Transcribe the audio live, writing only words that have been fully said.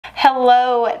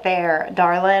Hello there,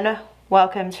 darling.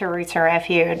 Welcome to Roots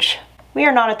Refuge. We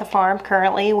are not at the farm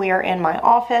currently. We are in my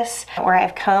office where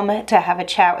I've come to have a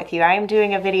chat with you. I am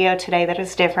doing a video today that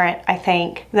is different, I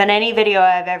think, than any video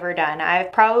I've ever done.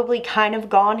 I've probably kind of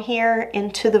gone here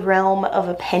into the realm of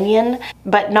opinion,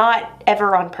 but not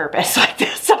ever on purpose like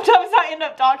this. Sometimes I end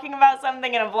up talking about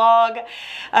something in a vlog,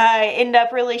 end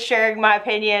up really sharing my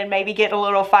opinion, maybe get a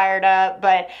little fired up,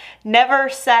 but never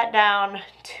sat down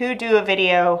to do a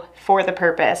video for the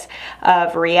purpose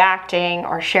of reacting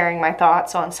or sharing my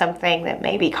thoughts on something that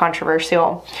may be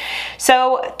controversial.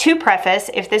 So to preface,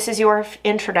 if this is your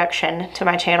introduction to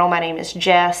my channel, my name is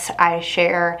Jess. I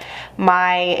share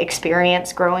my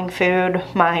experience growing food,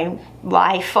 my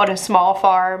life on a small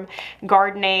farm,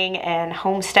 gardening and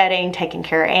homesteading, taking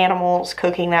care of animals,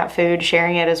 cooking that food,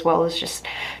 sharing it, as well as just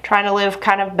trying to live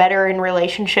kind of better in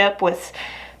relationship with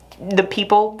the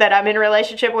people that I'm in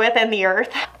relationship with and the earth.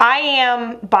 I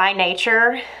am by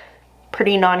nature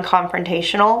pretty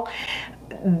non-confrontational.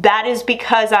 That is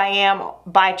because I am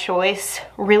by choice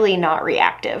really not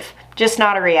reactive, just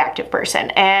not a reactive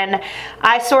person. And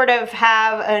I sort of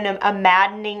have a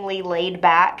maddeningly laid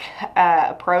back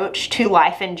approach to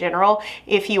life in general.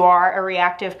 If you are a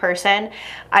reactive person,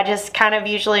 I just kind of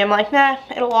usually am like, nah,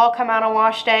 it'll all come out on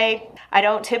wash day. I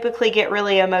don't typically get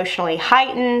really emotionally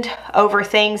heightened over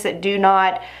things that do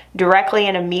not directly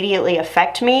and immediately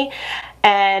affect me.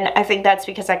 And I think that's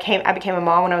because I became a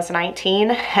mom when I was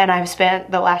 19, and I've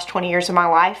spent the last 20 years of my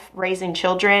life raising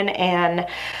children and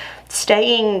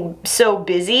staying so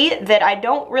busy that I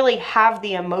don't really have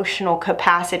the emotional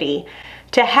capacity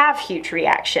to have huge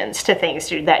reactions to things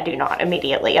that do not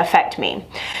immediately affect me.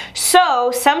 So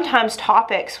sometimes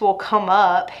topics will come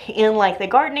up in like the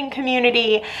gardening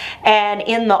community and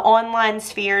in the online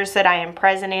spheres that I am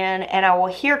present in, and I will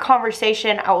hear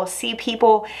conversation, I will see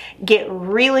people get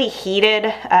really heated.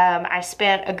 I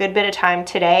spent a good bit of time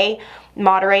today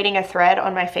moderating a thread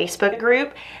on my Facebook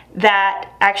group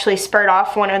that actually spurred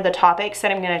off one of the topics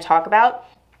that I'm going to talk about,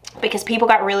 because people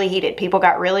got really heated. People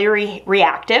got really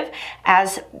reactive,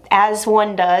 as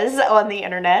one does on the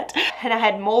internet. And I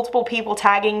had multiple people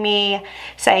tagging me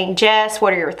saying, Jess,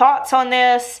 what are your thoughts on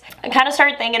this? I kind of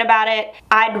started thinking about it.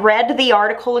 I'd read the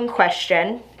article in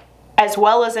question, as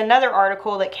well as another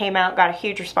article that came out, got a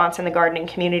huge response in the gardening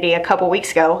community a couple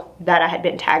weeks ago that I had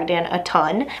been tagged in a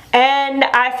ton. And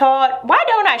I thought, why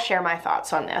don't I share my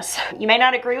thoughts on this? You may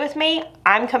not agree with me.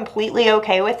 I'm completely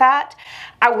okay with that.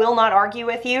 I will not argue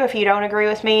with you if you don't agree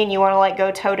with me and you want to like go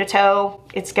toe to toe.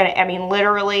 It's gonna, I mean,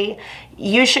 literally,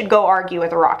 you should go argue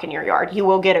with a rock in your yard. You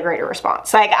will get a greater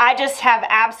response. Like, I just have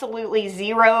absolutely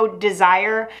zero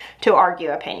desire to argue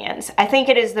opinions. I think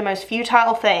it is the most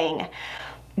futile thing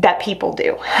that people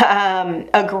do,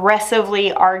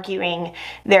 aggressively arguing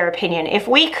their opinion. If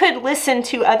we could listen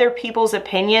to other people's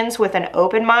opinions with an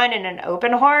open mind and an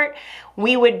open heart,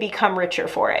 we would become richer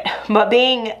for it. But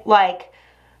being like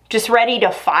just ready to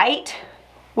fight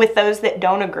with those that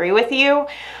don't agree with you,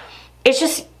 it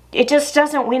just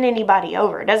doesn't win anybody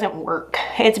over. It doesn't work.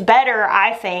 It's better,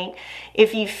 I think,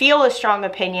 if you feel a strong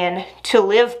opinion, to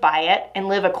live by it and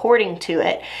live according to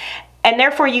it. And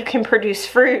therefore you can produce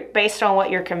fruit based on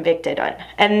what you're convicted on.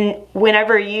 And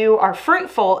whenever you are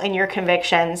fruitful in your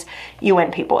convictions, you win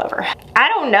people over. I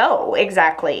don't know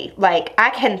exactly. Like,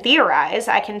 I can theorize.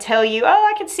 I can tell you,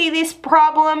 oh, I can see these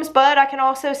problems, but I can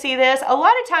also see this. A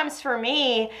lot of times for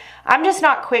me, I'm just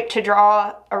not quick to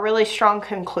draw a really strong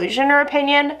conclusion or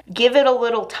opinion. Give it a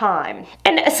little time.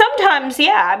 And sometimes,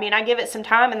 yeah, I mean, I give it some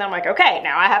time and then I'm like, okay,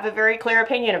 now I have a very clear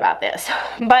opinion about this.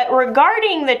 But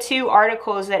regarding the two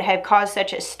articles that have caused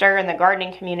such a stir in the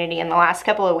gardening community in the last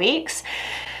couple of weeks,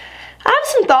 I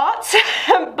have some thoughts,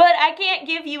 but I can't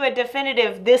give you a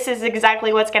definitive, this is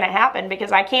exactly what's going to happen,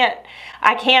 because I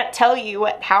can't tell you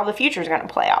how the future is going to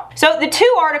play out. So the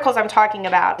two articles I'm talking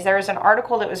about, there's an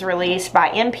article that was released by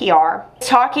NPR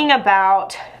talking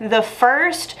about the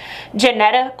first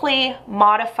genetically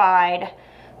modified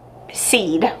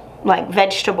seed, like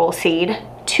vegetable seed,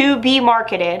 to be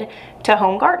marketed to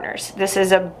home gardeners. This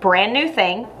is a brand new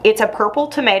thing. It's a purple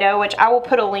tomato, which I will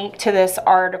put a link to this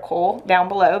article down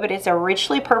below, but it's a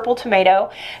richly purple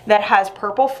tomato that has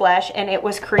purple flesh, and it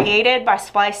was created by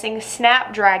splicing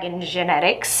Snapdragon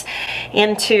genetics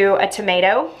into a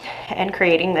tomato and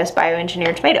creating this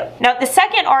bioengineered tomato. Now, the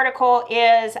second article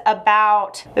is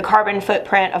about the carbon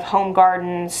footprint of home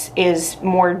gardens is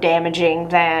more damaging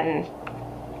than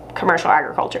commercial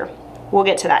agriculture. We'll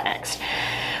get to that next.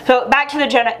 So back to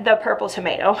the purple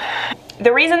tomato.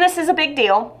 The reason this is a big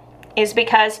deal is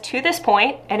because to this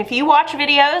point, and if you watch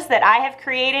videos that I have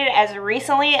created as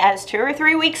recently as 2 or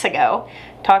 3 weeks ago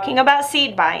talking about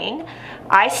seed buying,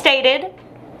 I stated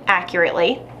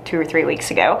accurately 2 or 3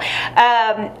 weeks ago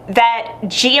that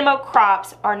GMO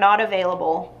crops are not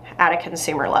available at a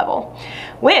consumer level,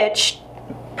 which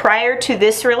prior to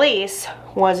this release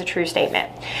was a true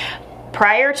statement.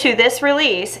 Prior to this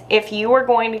release, if you were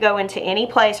going to go into any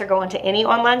place or go into any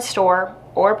online store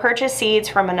or purchase seeds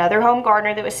from another home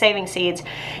gardener that was saving seeds,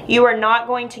 you are not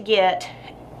going to get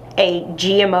a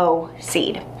GMO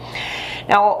seed.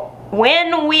 Now,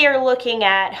 when we are looking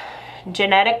at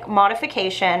genetic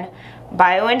modification,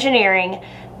 bioengineering,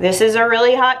 this is a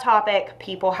really hot topic.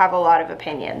 People have a lot of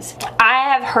opinions. I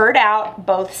have heard out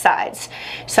both sides.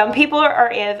 Some people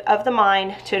are of the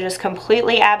mind to just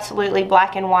completely, absolutely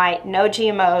black and white, no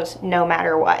GMOs, no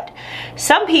matter what.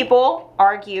 Some people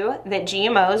argue that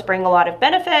GMOs bring a lot of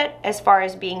benefit as far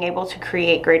as being able to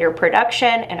create greater production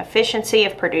and efficiency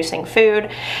of producing food.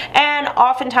 And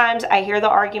oftentimes I hear the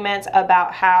arguments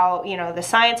about how, you know, the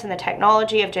science and the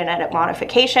technology of genetic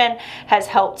modification has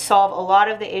helped solve a lot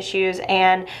of the issues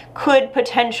and could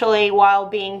potentially, while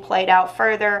being played out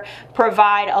further,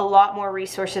 provide a lot more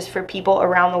resources for people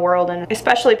around the world, and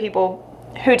especially people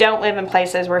who don't live in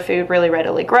places where food really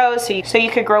readily grows. So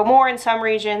you could grow more in some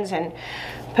regions and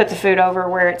put the food over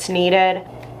where it's needed.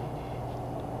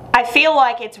 I feel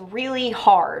like it's really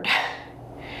hard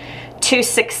to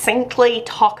succinctly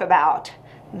talk about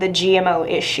the GMO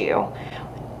issue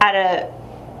at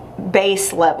a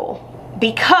base level,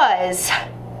 because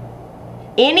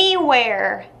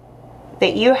anywhere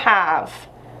that you have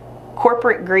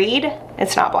corporate greed,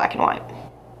 it's not black and white.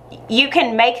 You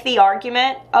can make the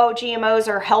argument, oh, GMOs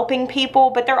are helping people,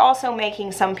 but they're also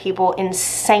making some people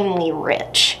insanely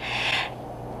rich.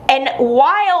 And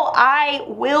while I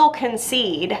will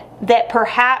concede that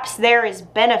perhaps there is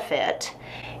benefit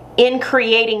in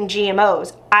creating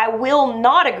GMOs, I will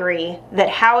not agree that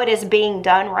how it is being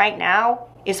done right now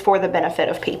is for the benefit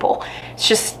of people. It's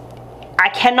just, I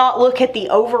cannot look at the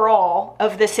overall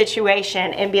of the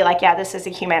situation and be like, yeah, this is a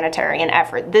humanitarian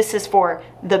effort. This is for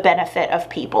the benefit of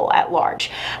people at large.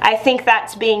 I think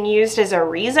that's being used as a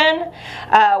reason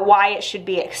why it should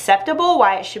be acceptable,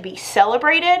 why it should be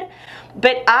celebrated.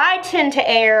 But I tend to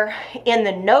err in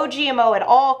the no GMO at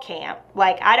all camp.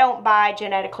 Like, I don't buy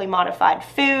genetically modified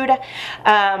food.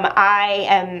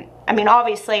 I mean,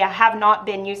 obviously I have not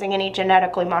been using any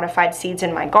genetically modified seeds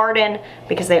in my garden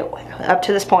because they, up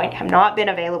to this point, have not been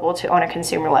available on a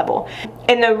consumer level.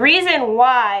 And the reason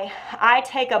why I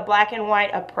take a black and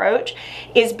white approach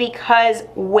is because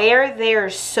where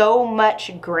there's so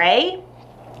much gray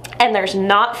and there's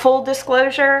not full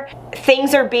disclosure,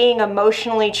 things are being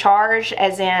emotionally charged,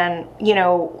 as in, you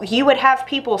know, you would have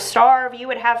people starve, you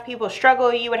would have people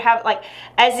struggle, you would have, like,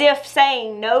 as if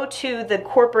saying no to the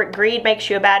corporate greed makes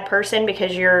you a bad person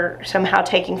because you're somehow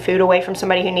taking food away from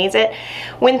somebody who needs it.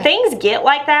 When things get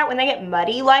like that, when they get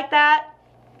muddy like that,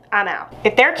 I'm out.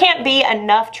 If there can't be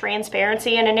enough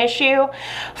transparency in an issue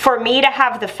for me to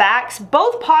have the facts,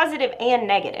 both positive and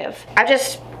negative,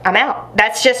 I'm out.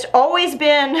 That's just always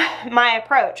been my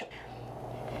approach.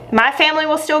 My family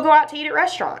will still go out to eat at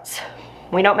restaurants.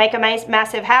 We don't make a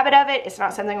massive habit of it. It's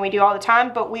not something we do all the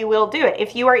time, but we will do it.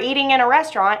 If you are eating in a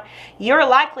restaurant, you're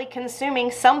likely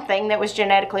consuming something that was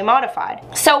genetically modified.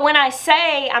 So when I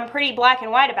say I'm pretty black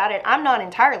and white about it, I'm not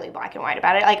entirely black and white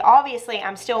about it. Like, obviously,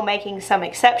 I'm still making some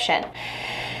exception.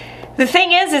 The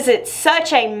thing is it's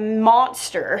such a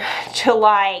monster to,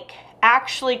 like,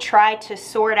 actually try to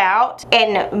sort out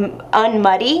and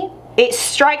unmuddy. It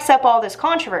strikes up all this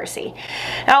controversy.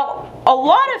 Now, a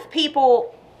lot of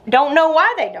people don't know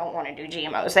why they don't want to do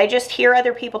GMOs. They just hear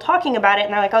other people talking about it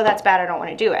and they're like, oh, that's bad, I don't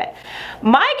want to do it.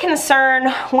 My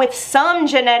concern with some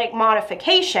genetic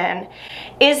modification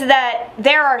is that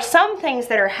there are some things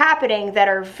that are happening that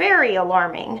are very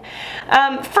alarming.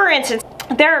 For instance,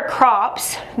 there are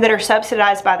crops that are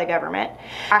subsidized by the government.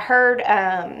 I heard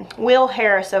Will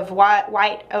Harris of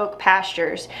White Oak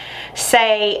Pastures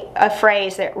say a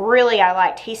phrase that really I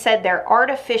liked. He said they're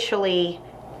artificially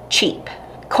cheap.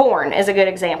 Corn is a good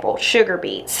example, sugar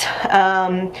beets,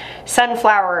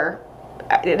 sunflower,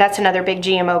 that's another big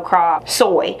GMO crop,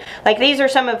 soy. Like, these are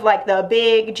some of, like, the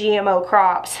big GMO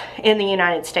crops in the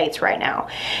United States right now.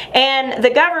 And the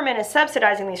government is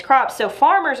subsidizing these crops, so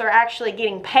farmers are actually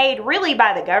getting paid really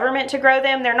by the government to grow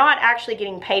them. They're not actually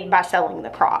getting paid by selling the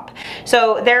crop.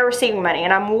 So they're receiving money,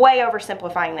 and I'm way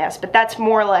oversimplifying this, but that's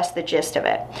more or less the gist of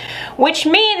it. Which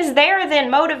means they're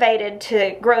then motivated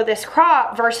to grow this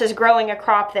crop versus growing a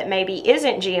crop that maybe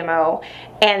isn't GMO,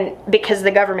 and because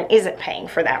the government isn't paying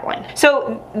for that one. So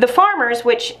so the farmers,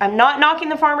 which I'm not knocking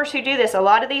the farmers who do this, a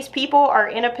lot of these people are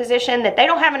in a position that they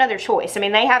don't have another choice. I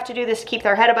mean, they have to do this to keep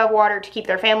their head above water, to keep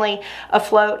their family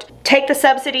afloat. Take the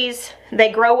subsidies,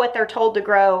 they grow what they're told to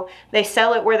grow, they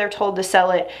sell it where they're told to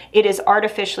sell it. It is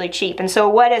artificially cheap. And so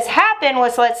what has happened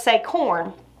was, let's say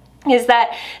corn, is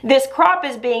that this crop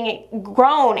is being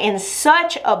grown in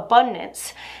such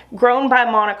abundance, grown by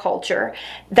monoculture,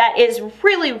 that is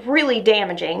really, really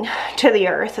damaging to the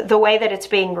earth, the way that it's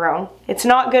being grown. It's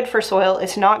not good for soil,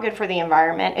 it's not good for the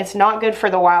environment, it's not good for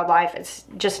the wildlife,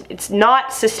 it's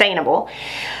not sustainable.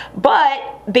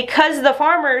 But because the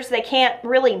farmers, they can't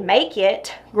really make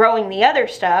it growing the other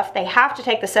stuff, they have to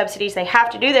take the subsidies, they have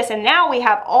to do this, and now we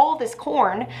have all this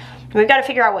corn. We've got to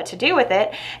figure out what to do with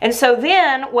it. And so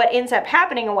then what ends up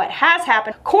happening, and what has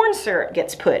happened, corn syrup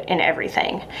gets put in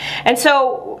everything. And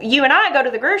so you and I go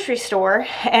to the grocery store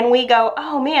and we go,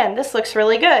 oh man, this looks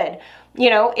really good. You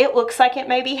know, it looks like it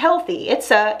may be healthy. It's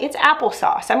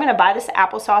applesauce. I'm going to buy this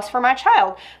applesauce for my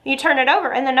child. You turn it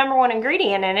over and the number one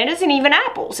ingredient in it isn't even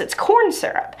apples. It's corn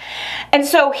syrup. And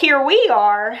so here we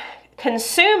are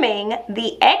consuming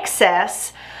the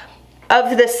excess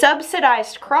of the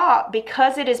subsidized crop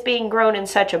because it is being grown in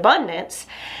such abundance,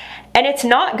 and it's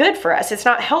not good for us. It's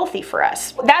not healthy for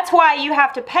us. That's why you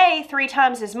have to pay 3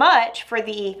 times as much for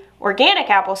the organic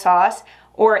applesauce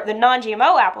or the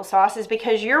non-GMO applesauce, is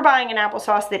because you're buying an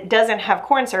applesauce that doesn't have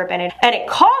corn syrup in it, and it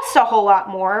costs a whole lot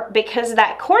more because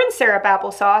that corn syrup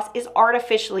applesauce is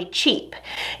artificially cheap.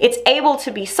 It's able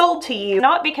to be sold to you,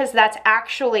 not because that's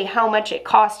actually how much it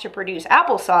costs to produce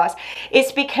applesauce,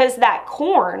 it's because that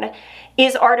corn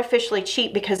is artificially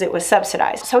cheap because it was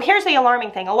subsidized. So here's the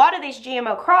alarming thing. A lot of these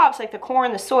GMO crops, like the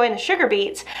corn, the soy, and the sugar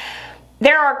beets,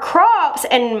 there are crops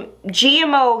and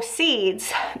GMO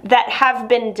seeds that have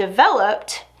been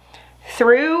developed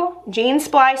through gene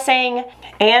splicing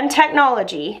and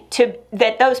technology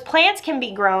that those plants can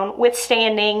be grown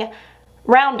withstanding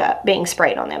Roundup being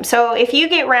sprayed on them. So if you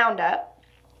get Roundup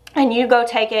and you go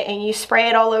take it and you spray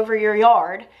it all over your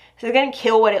yard, it's going to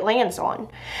kill what it lands on.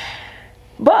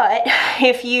 But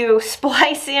if you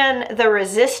splice in the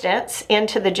resistance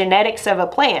into the genetics of a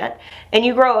plant and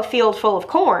you grow a field full of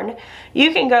corn,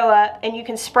 you can go up and you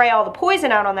can spray all the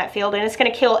poison out on that field, and it's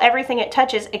going to kill everything it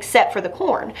touches except for the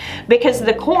corn, because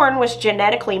the corn was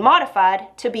genetically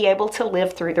modified to be able to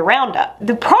live through the Roundup.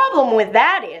 The problem with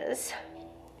that is,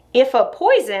 if a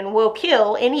poison will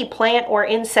kill any plant or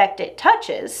insect it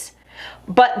touches,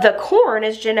 but the corn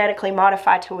is genetically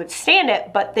modified to withstand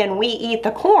it, but then we eat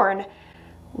the corn,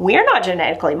 we're not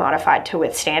genetically modified to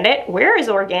withstand it. We're as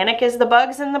organic as the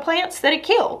bugs and the plants that it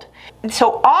killed.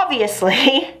 So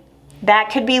obviously,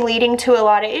 that could be leading to a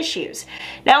lot of issues.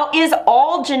 Now, is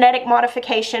all genetic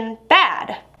modification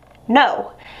bad?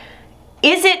 No.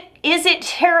 Is it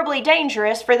terribly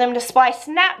dangerous for them to splice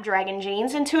Snapdragon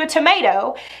genes into a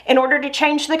tomato in order to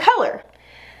change the color?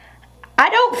 I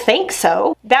don't think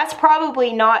so. That's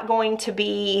probably not going to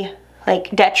be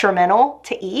like detrimental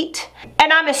to eat.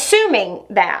 And I'm assuming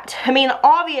that. I mean,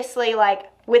 obviously, like,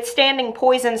 withstanding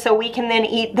poison so we can then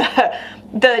eat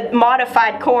the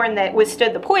modified corn that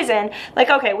withstood the poison, like,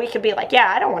 okay, we could be like,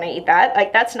 yeah, I don't want to eat that.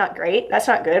 Like, that's not great. That's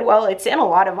not good. Well, it's in a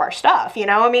lot of our stuff, you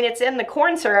know? I mean, it's in the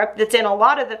corn syrup that's in a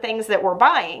lot of the things that we're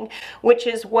buying, which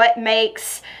is what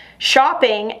makes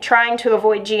shopping, trying to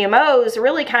avoid GMOs,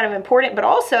 really kind of important, but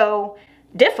also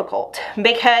difficult,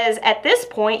 because at this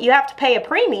point you have to pay a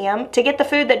premium to get the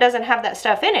food that doesn't have that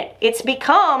stuff in it. It's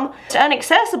become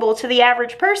inaccessible to the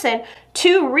average person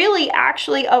to really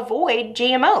actually avoid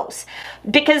GMOs,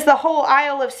 because the whole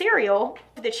aisle of cereal,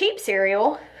 the cheap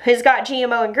cereal, has got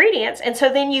GMO ingredients, and so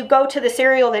then you go to the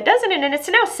cereal that doesn't, and it's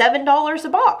now $7 a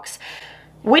box.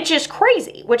 Which is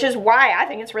crazy, which is why I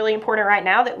think it's really important right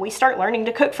now that we start learning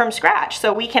to cook from scratch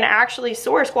so we can actually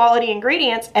source quality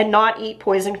ingredients and not eat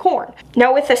poison corn.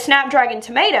 Now, with the Snapdragon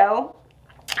tomato,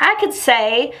 I could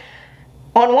say,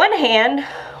 on one hand,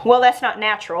 well, that's not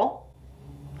natural,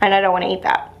 and I don't want to eat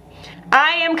that.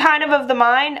 I am kind of the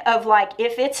mind of, like,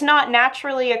 if it's not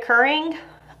naturally occurring,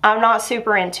 I'm not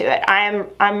super into it.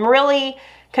 I'm really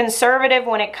conservative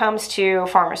when it comes to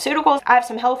pharmaceuticals. I have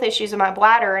some health issues in my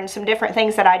bladder and some different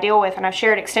things that I deal with, and I've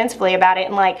shared extensively about it,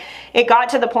 and like, it got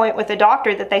to the point with the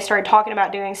doctor that they started talking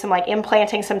about doing some, like,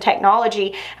 implanting some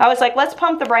technology. I was like, let's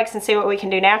pump the brakes and see what we can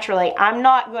do naturally. I'm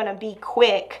not going to be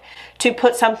quick to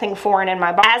put something foreign in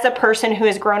my body. As a person who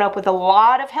has grown up with a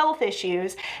lot of health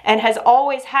issues and has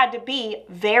always had to be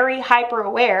very hyper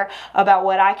aware about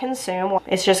what I consume,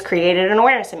 it's just created an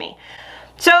awareness in me.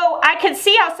 So I could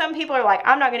see how some people are like,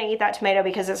 I'm not going to eat that tomato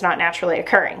because it's not naturally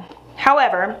occurring.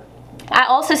 However, I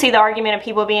also see the argument of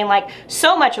people being like,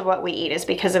 so much of what we eat is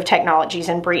because of technologies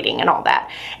and breeding and all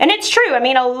that. And it's true. I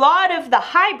mean, a lot of the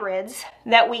hybrids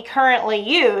that we currently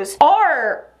use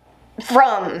are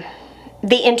from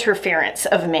the interference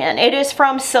of men. It is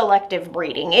from selective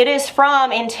breeding. It is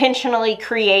from intentionally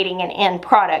creating an end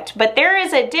product. But there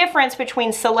is a difference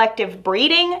between selective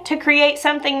breeding to create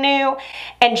something new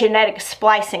and genetic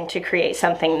splicing to create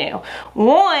something new.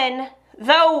 One,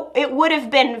 though it would have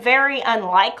been very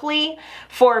unlikely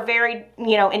for very,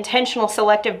 intentional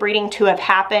selective breeding to have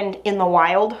happened in the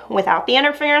wild without the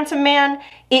interference of man,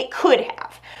 it could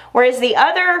have. Whereas the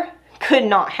other could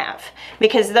not have,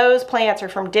 because those plants are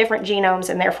from different genomes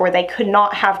and therefore they could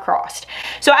not have crossed.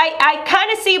 So I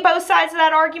kind of see both sides of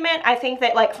that argument. I think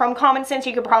that, like, from common sense,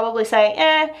 you could probably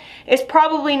say, it's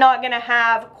probably not going to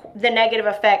have the negative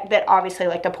effect that obviously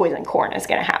like the poison corn is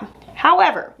going to have.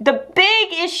 However, the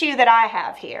big issue that I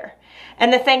have here,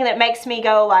 and the thing that makes me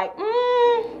go like,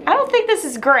 I don't think this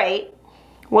is great.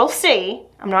 We'll see.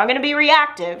 I'm not going to be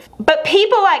reactive. But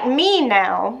people like me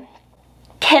now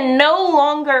can no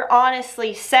longer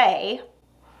honestly say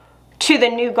to the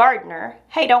new gardener,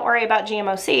 hey, don't worry about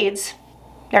GMO seeds.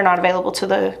 They're not available to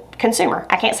the consumer.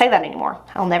 I can't say that anymore.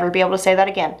 I'll never be able to say that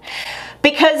again.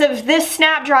 Because of this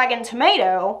Snapdragon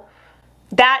tomato,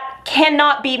 that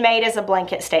cannot be made as a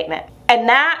blanket statement. And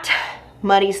that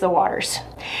muddies the waters.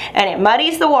 And it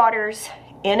muddies the waters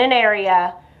in an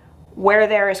area where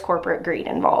there is corporate greed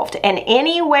involved. And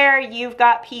anywhere you've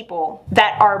got people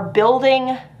that are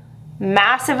building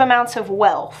massive amounts of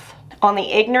wealth on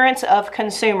the ignorance of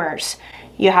consumers,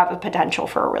 you have a potential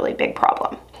for a really big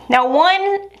problem. Now,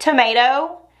 one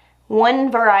tomato,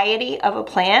 one variety of a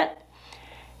plant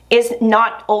is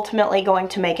not ultimately going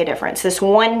to make a difference. This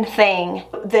one thing,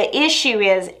 the issue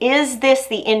is this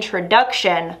the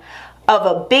introduction of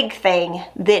a big thing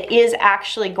that is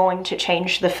actually going to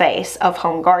change the face of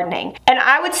home gardening? And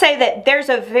I would say that there's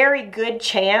a very good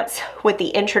chance with the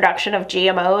introduction of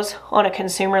GMOs on a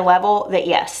consumer level that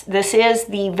yes, this is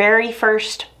the very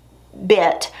first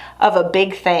bit of a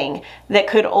big thing that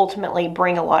could ultimately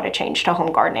bring a lot of change to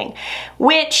home gardening,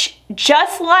 which,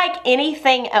 just like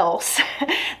anything else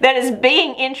that is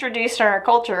being introduced in our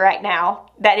culture right now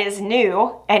that is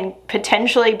new and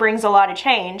potentially brings a lot of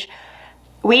change,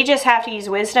 we just have to use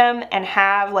wisdom and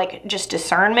have like just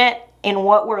discernment in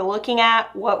what we're looking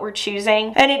at, what we're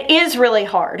choosing. And it is really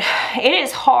hard. It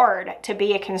is hard to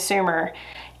be a consumer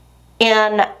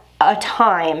in a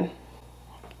time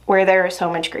where there is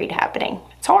so much greed happening.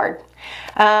 It's hard.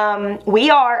 We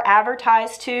are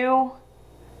advertised to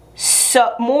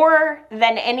so more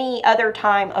than any other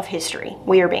time of history.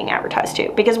 We are being advertised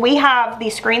to, because we have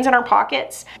these screens in our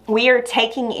pockets. We are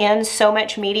taking in so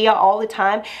much media all the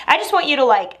time. I just want you to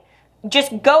like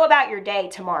just go about your day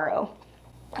tomorrow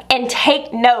and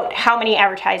take note how many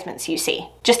advertisements you see.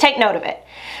 Just take note of it.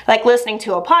 Like listening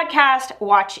to a podcast,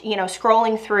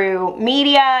 scrolling through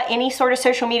media, any sort of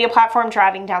social media platform,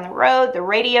 driving down the road, the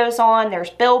radio's on, there's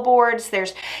billboards,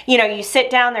 there's, you sit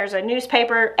down, there's a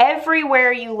newspaper.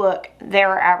 Everywhere you look, there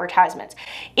are advertisements.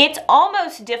 It's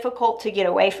almost difficult to get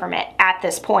away from it at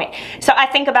this point. So I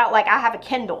think about, like, I have a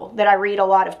Kindle that I read a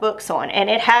lot of books on, and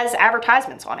it has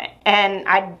advertisements on it. And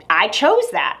I chose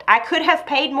that. I could have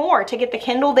paid more to get the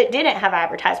Kindle that didn't have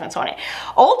advertisements on it.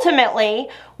 Ultimately,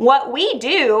 what we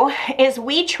do is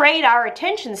we trade our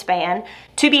attention span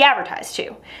to be advertised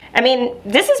to. I mean,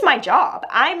 this is my job.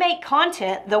 I make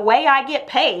content. The way I get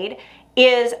paid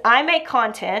is I make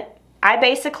content. I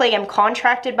basically am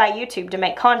contracted by YouTube to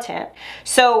make content.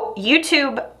 So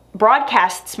YouTube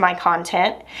broadcasts my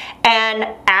content and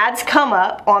ads come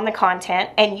up on the content,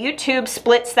 and YouTube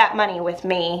splits that money with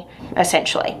me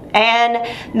essentially. And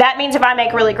that means if I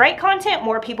make really great content,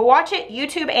 more people watch it,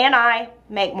 YouTube and I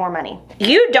make more money.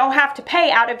 You don't have to pay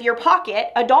out of your pocket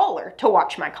 $1 to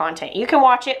watch my content. You can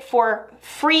watch it for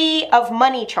free of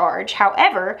money charge.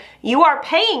 However, you are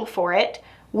paying for it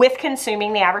with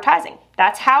consuming the advertising.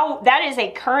 That is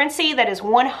a currency that is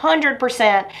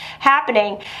 100%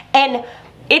 happening. And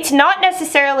it's not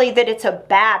necessarily that it's a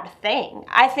bad thing.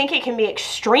 I think it can be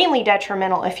extremely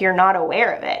detrimental if you're not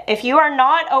aware of it. If you are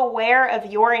not aware of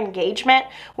your engagement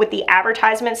with the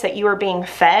advertisements that you are being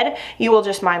fed, you will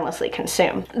just mindlessly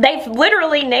consume. They've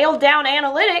literally nailed down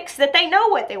analytics that they know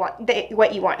what they want,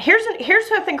 what you want. Here's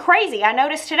something crazy I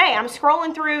noticed today. I'm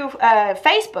scrolling through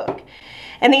Facebook,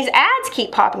 and these ads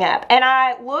keep popping up. And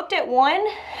I looked at one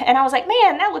and I was like,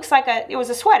 man, that looks like it was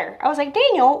a sweater. I was like,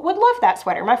 Daniel would love that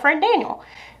sweater, my friend Daniel.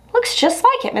 looks just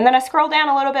like him. And then I scroll down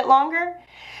a little bit longer,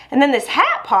 and then this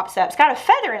hat pops up. It's got a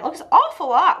feather in it. It looks an awful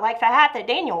lot like the hat that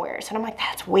Daniel wears. And I'm like,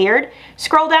 that's weird.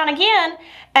 Scroll down again,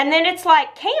 and then it's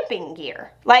like camping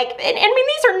gear. Like, I mean,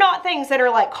 these are not things that are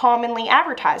like commonly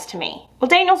advertised to me. Well,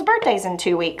 Daniel's birthday's in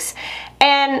 2 weeks.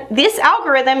 And this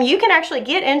algorithm, you can actually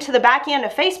get into the back end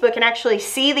of Facebook and actually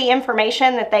see the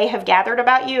information that they have gathered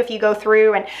about you if you go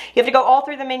through, and you have to go all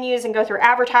through the menus and go through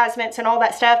advertisements and all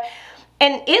that stuff.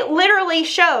 And it literally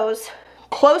shows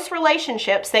close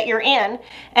relationships that you're in.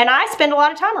 And I spend a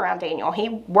lot of time around Daniel. He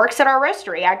works at our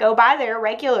roastery. I go by there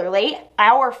regularly.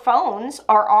 Our phones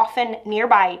are often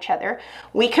nearby each other.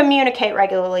 We communicate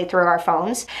regularly through our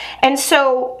phones. And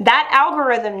so that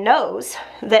algorithm knows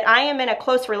that I am in a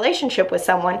close relationship with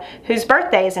someone whose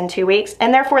birthday is in 2 weeks,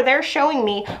 and therefore they're showing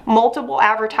me multiple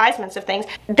advertisements of things.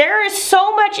 There is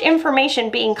so much information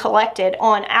being collected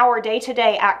on our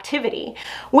day-to-day activity,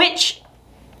 which,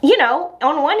 you know,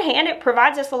 on one hand, it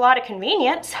provides us a lot of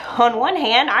convenience. On one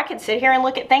hand, I could sit here and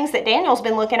look at things that Daniel's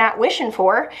been looking at, wishing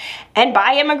for, and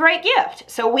buy him a great gift.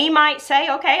 So we might say,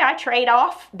 okay, I trade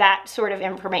off that sort of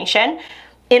information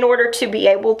in order to be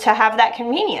able to have that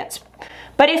convenience.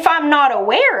 But if I'm not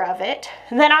aware of it,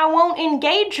 then I won't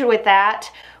engage with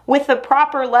that with the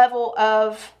proper level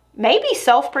of maybe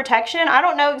self-protection. I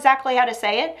don't know exactly how to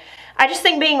say it. I just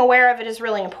think being aware of it is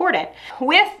really important.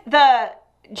 With the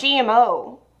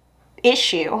GMO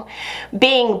issue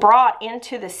being brought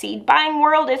into the seed buying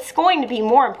world, it's going to be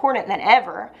more important than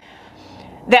ever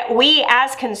that we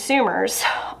as consumers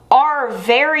are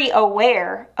very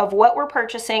aware of what we're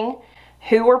purchasing,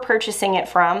 who we're purchasing it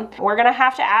from. We're going to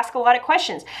have to ask a lot of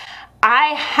questions. I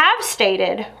have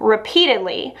stated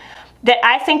repeatedly that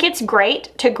I think it's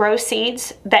great to grow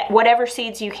seeds, that whatever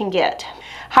seeds you can get.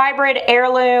 Hybrid,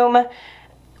 heirloom,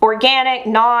 organic,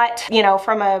 not, you know,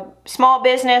 from a small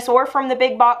business or from the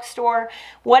big box store,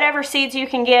 whatever seeds you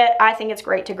can get, I think it's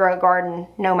great to grow a garden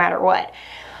no matter what.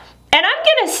 And I'm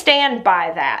going to stand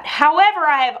by that. However,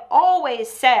 I have always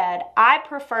said I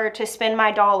prefer to spend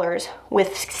my dollars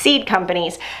with seed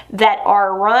companies that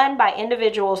are run by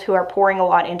individuals who are pouring a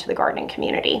lot into the gardening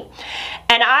community.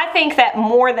 And I think that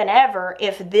more than ever,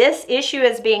 if this issue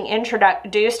is being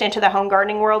introduced into the home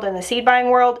gardening world and the seed buying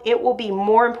world, it will be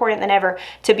more important than ever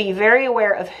to be very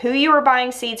aware of who you are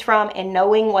buying seeds from and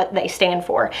knowing what they stand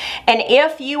for. And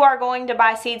if you are going to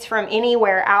buy seeds from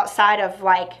anywhere outside of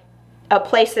like a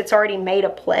place that's already made a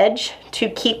pledge to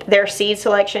keep their seed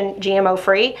selection GMO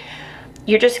free,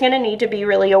 you're just going to need to be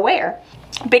really aware.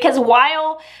 Because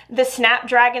while the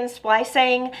Snapdragon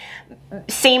splicing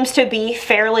seems to be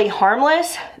fairly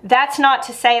harmless, that's not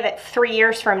to say that 3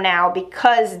 years from now,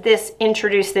 because this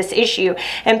introduced this issue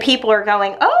and people are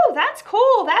going, oh, that's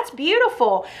cool, that's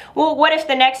beautiful. Well, what if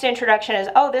the next introduction is,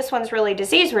 oh, this one's really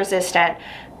disease resistant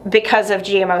because of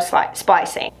GMO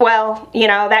splicing? Well, you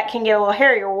know, that can get a little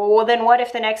hairier. Well, then what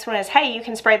if the next one is, hey, you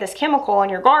can spray this chemical in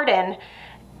your garden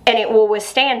and it will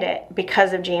withstand it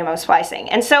because of GMO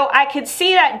splicing? And so I could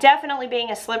see that definitely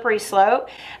being a slippery slope.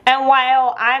 And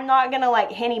while I'm not gonna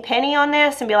like henny penny on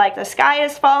this and be like the sky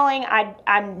is falling,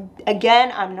 I'm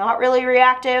not really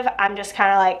reactive. I'm just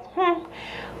kind of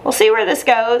like, we'll see where this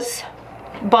goes.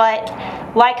 But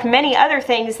like many other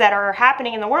things that are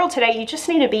happening in the world today, you just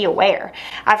need to be aware.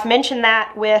 I've mentioned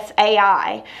that with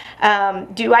AI.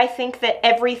 Do I think that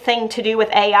everything to do with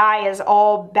AI is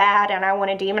all bad and I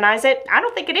want to demonize it? I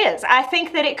don't think it is. I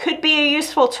think that it could be a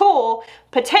useful tool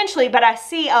potentially, but I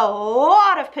see a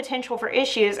lot of potential for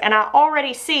issues, and I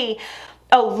already see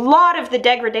a lot of the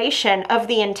degradation of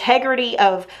the integrity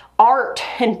of art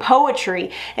and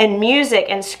poetry and music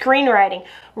and screenwriting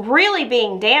really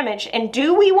being damaged. And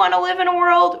do we want to live in a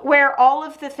world where all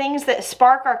of the things that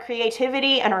spark our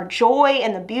creativity and our joy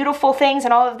and the beautiful things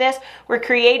and all of this were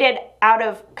created out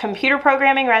of computer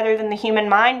programming rather than the human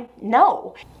mind?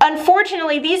 No.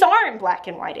 Unfortunately, these aren't black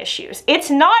and white issues. It's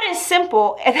not as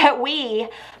simple that we,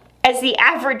 as the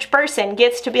average person,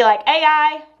 gets to be like,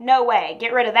 AI, no way,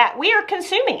 get rid of that. We are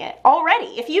consuming it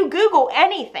already. If you Google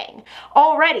anything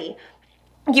already,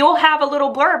 you'll have a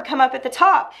little blurb come up at the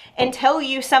top and tell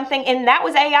you something, and that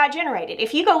was AI generated.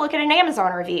 If you go look at an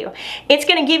Amazon review, it's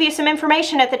going to give you some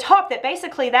information at the top that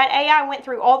basically that AI went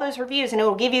through all those reviews and it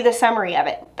will give you the summary of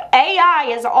it. AI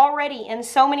is already in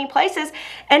so many places,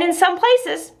 and in some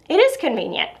places it is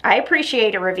convenient. I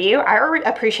appreciate a review. I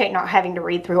appreciate not having to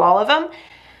read through all of them.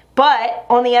 But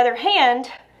on the other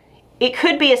hand, it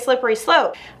could be a slippery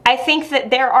slope. I think that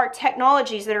there are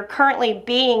technologies that are currently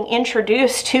being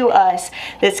introduced to us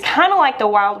that's kind of like the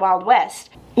Wild Wild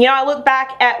West. You know, I look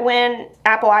back at when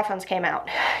Apple iPhones came out,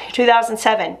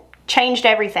 2007. changed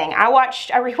everything. I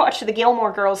rewatched the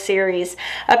Gilmore Girls series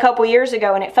a couple years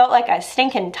ago, and it felt like a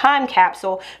stinking time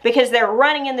capsule because they're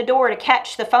running in the door to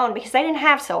catch the phone because they didn't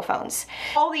have cell phones.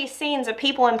 All these scenes of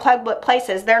people in public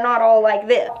places, they're not all like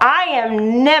this. I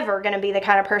am never going to be the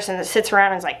kind of person that sits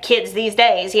around and is like, kids these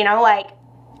days, you know, like,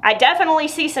 I definitely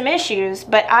see some issues,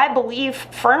 but I believe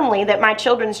firmly that my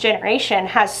children's generation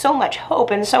has so much hope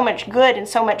and so much good and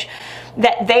so much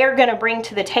that they're going to bring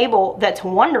to the table that's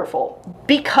wonderful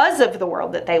because of the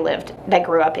world that they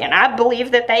grew up in. I believe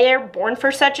that they are born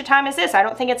for such a time as this. I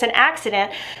don't think it's an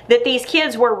accident that these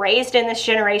kids were raised in this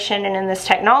generation and in this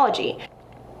technology.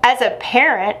 As a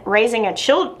parent raising a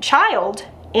child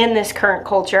in this current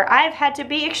culture, I've had to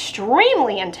be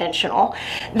extremely intentional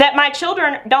that my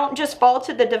children don't just fall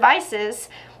to the devices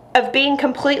of being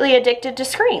completely addicted to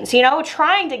screens. You know,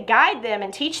 trying to guide them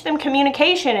and teach them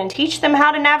communication and teach them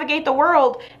how to navigate the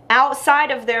world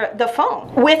outside of the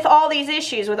phone. With all these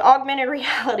issues, with augmented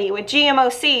reality, with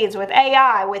GMO seeds, with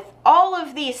AI, with all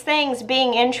of these things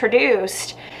being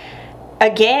introduced,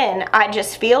 again, I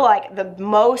just feel like the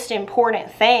most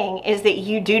important thing is that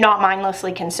you do not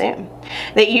mindlessly consume.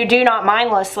 That you do not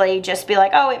mindlessly just be like,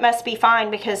 oh, it must be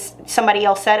fine because somebody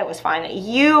else said it was fine. That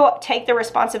you take the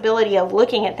responsibility of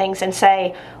looking at things and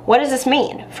say, what does this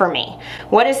mean for me?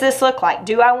 What does this look like?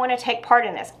 Do I want to take part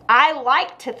in this? I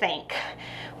like to think,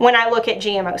 when I look at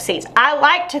GMO seeds, I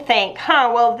like to think,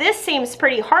 well, this seems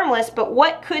pretty harmless, but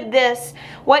what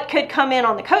could come in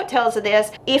on the coattails of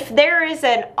this? If there is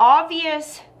an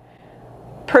obvious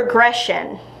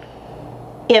progression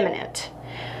imminent,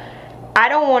 I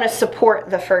don't want to support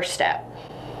the first step.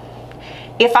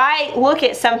 If I look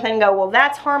at something and go, well,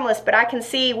 that's harmless, but I can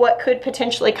see what could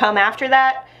potentially come after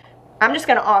that, I'm just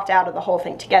going to opt out of the whole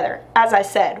thing together. As I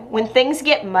said, when things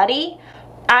get muddy,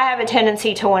 I have a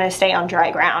tendency to want to stay on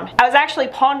dry ground. I was actually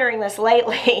pondering this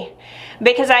lately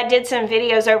because I did some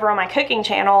videos over on my cooking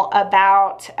channel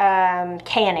about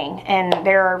canning, and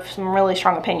there are some really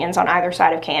strong opinions on either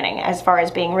side of canning as far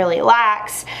as being really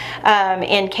lax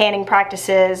in canning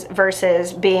practices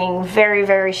versus being very,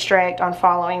 very strict on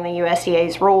following the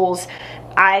USDA's rules.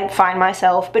 I find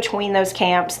myself between those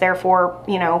camps, therefore,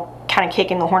 you know, kind of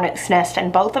kicking the hornet's nest in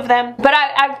both of them. But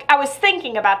I was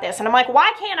thinking about this, and I'm like,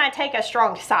 why can't I take a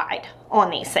strong side on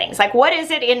these things? Like, what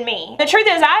is it in me? The truth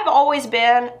is, I've always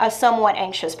been a somewhat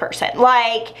anxious person,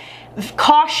 like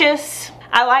cautious.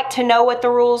 I like to know what the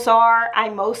rules are. I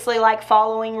mostly like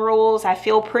following rules. I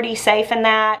feel pretty safe in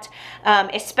that,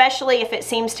 especially if it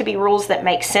seems to be rules that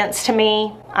make sense to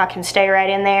me. I can stay right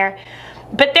in there.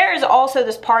 But there is also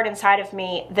this part inside of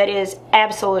me that is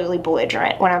absolutely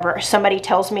belligerent whenever somebody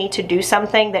tells me to do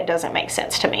something that doesn't make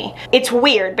sense to me. It's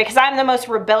weird because I'm the most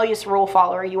rebellious rule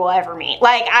follower you will ever meet.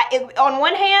 Like, on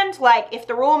one hand, like, if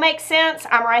the rule makes sense,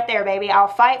 I'm right there, baby. I'll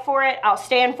fight for it. I'll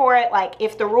stand for it. Like,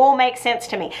 if the rule makes sense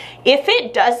to me. If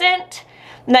it doesn't,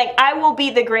 like, I will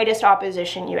be the greatest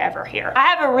opposition you ever hear. I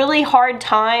have a really hard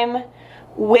time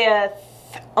with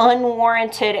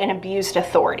unwarranted and abused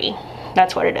authority.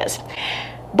 That's what it is.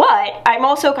 But I'm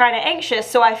also kind of anxious,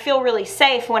 so I feel really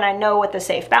safe when I know what the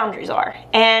safe boundaries are.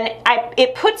 And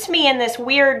it puts me in this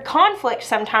weird conflict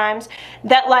sometimes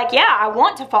that, like, yeah, I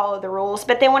want to follow the rules,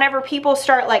 but then whenever people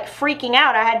start like freaking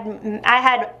out, I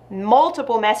had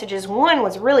multiple messages. One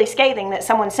was really scathing that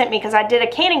someone sent me because I did a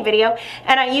canning video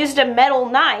and I used a metal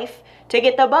knife to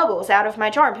get the bubbles out of my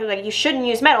jar. And people were like, you shouldn't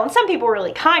use metal. And some people were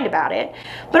really kind about it.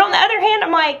 But on the other hand,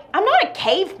 I'm like, I'm not a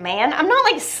caveman. I'm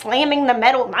not like slamming the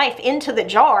metal knife into the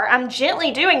jar. I'm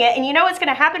gently doing it. And you know what's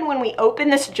gonna happen when we open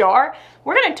this jar?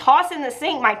 We're gonna toss in the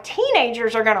sink. My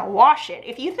teenagers are gonna wash it.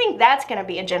 If you think that's gonna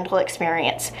be a gentle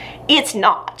experience, it's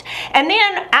not. And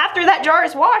then after that jar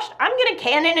is washed, I'm gonna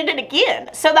can in it again.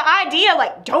 So the idea,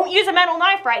 like, don't use a metal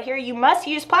knife right here, you must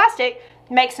use plastic,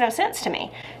 makes no sense to me.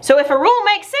 So if a rule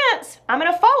makes sense, I'm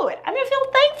gonna follow it. I'm gonna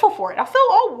feel thankful for it. I'll feel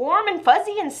all warm and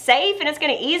fuzzy and safe, and it's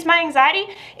gonna ease my anxiety.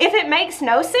 If it makes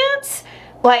no sense,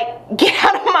 like, get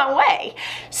out of my way.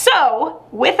 So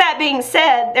with that being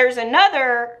said, there's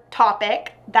another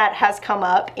topic that has come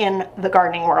up in the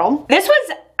gardening world. This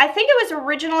was, I think it was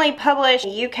originally published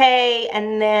in the UK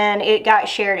and then it got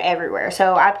shared everywhere.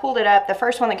 So I pulled it up. The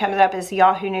first one that comes up is the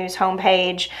Yahoo News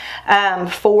homepage,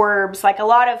 Forbes, like a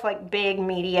lot of like big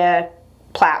media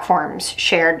platforms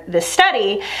shared this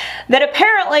study that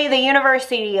apparently the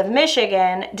University of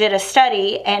Michigan did a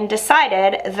study and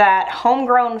decided that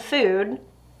homegrown food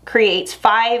creates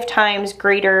 5 times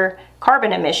greater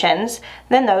carbon emissions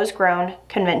than those grown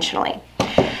conventionally.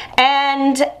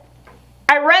 And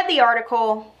I read the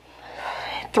article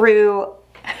through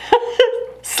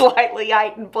slightly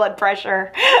heightened blood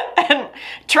pressure and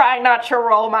trying not to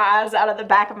roll my eyes out of the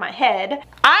back of my head.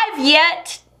 I've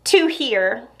yet to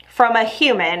hear from a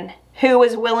human who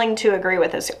was willing to agree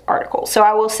with this article. So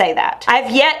I will say that.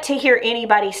 I've yet to hear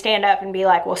anybody stand up and be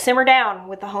like, well, simmer down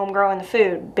with the homegrown the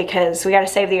food because we got to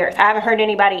save the earth. I haven't heard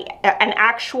anybody, an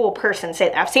actual person say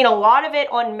that. I've seen a lot of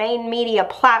it on main media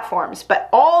platforms, but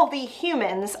all the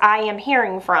humans I am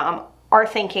hearing from are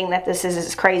thinking that this is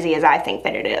as crazy as I think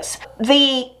that it is.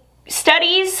 The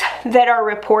studies that are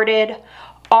reported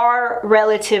are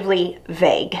relatively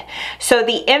vague. So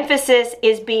the emphasis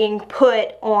is being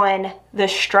put on the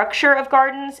structure of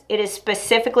gardens. It is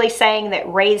specifically saying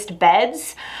that raised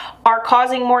beds are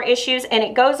causing more issues, and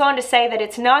it goes on to say that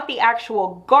it's not the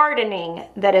actual gardening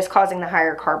that is causing the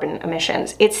higher carbon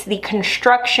emissions. It's the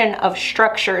construction of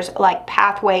structures like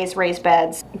pathways, raised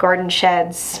beds, garden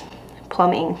sheds,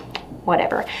 plumbing,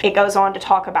 whatever. It goes on to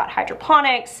talk about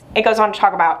hydroponics. It goes on to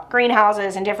talk about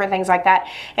greenhouses and different things like that.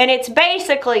 And it's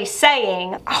basically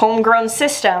saying homegrown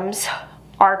systems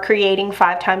are creating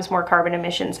 5 times more carbon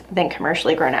emissions than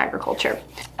commercially grown agriculture.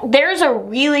 There's a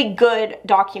really good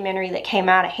documentary that came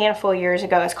out a handful of years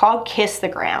ago. It's called Kiss the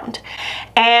Ground.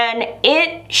 And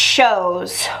it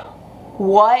shows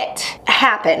what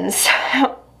happens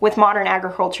with modern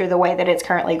agriculture, the way that it's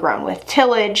currently grown with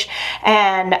tillage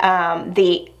and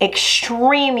the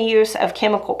extreme use of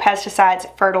chemical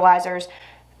pesticides, fertilizers,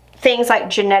 things like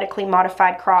genetically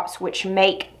modified crops, which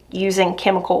make using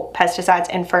chemical pesticides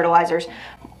and fertilizers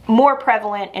more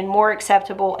prevalent and more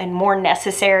acceptable and more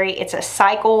necessary. It's a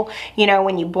cycle. You know,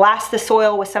 when you blast the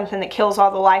soil with something that kills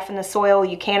all the life in the soil,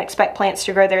 you can't expect plants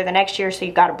to grow there the next year, so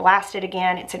you've got to blast it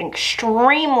again. It's an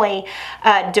extremely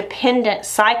dependent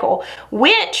cycle,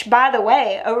 which, by the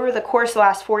way, over the course of the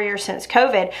last 4 years since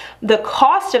COVID, the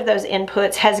cost of those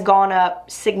inputs has gone up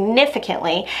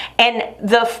significantly, and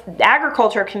the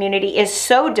agriculture community is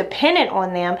so dependent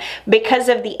on them because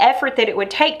of the effort that it would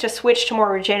take to switch to more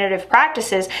regenerative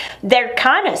practices. They're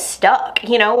kind of stuck,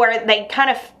 you know, where they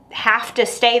kind of have to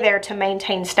stay there to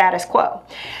maintain status quo.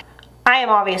 I am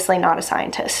obviously not a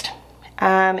scientist.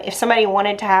 If somebody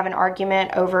wanted to have an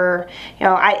argument over, you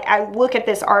know, I look at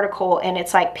this article and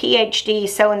it's like PhD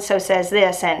so-and-so says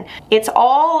this, and it's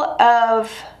all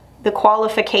of the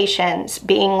qualifications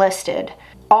being listed.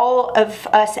 All of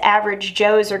us average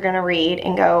Joes are going to read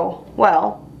and go,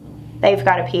 well, they've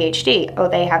got a PhD. Oh,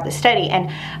 they have the study.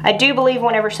 And I do believe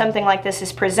whenever something like this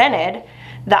is presented,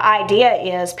 the idea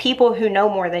is people who know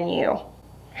more than you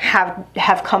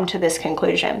have come to this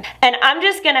conclusion. And I'm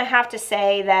just gonna have to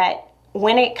say that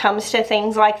when it comes to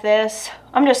things like this,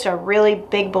 I'm just a really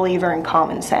big believer in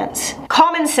common sense.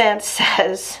 Common sense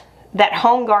says that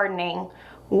home gardening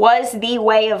was the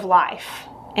way of life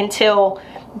until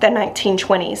the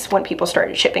 1920s when people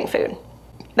started shipping food.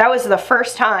 That was the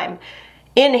first time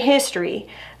in history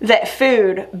that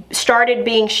food started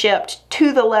being shipped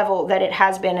to the level that it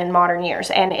has been in modern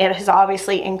years, and it has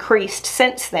obviously increased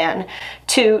since then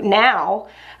to now.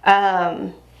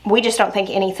 We just don't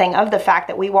think anything of the fact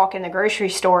that we walk in the grocery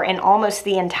store and almost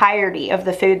the entirety of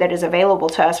the food that is available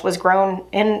to us was grown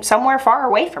in somewhere far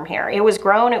away from here. It was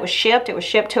grown, it was shipped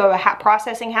to a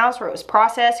processing house where it was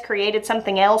processed, created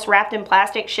something else, wrapped in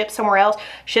plastic, shipped somewhere else,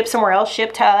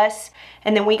 shipped to us,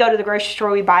 and then we go to the grocery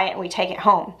store, we buy it, and we take it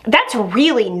home. That's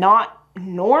really not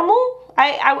normal.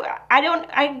 I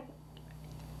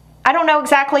don't know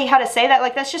exactly how to say that.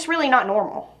 Like, that's just really not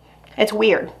normal. It's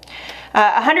weird.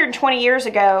 120 years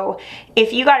ago,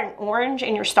 if you got an orange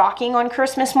in your stocking on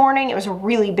Christmas morning, it was a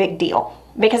really big deal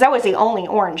because that was the only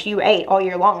orange you ate all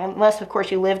year long, unless, of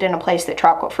course, you lived in a place that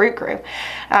tropical fruit grew.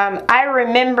 I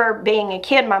remember being a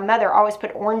kid, my mother always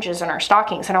put oranges in our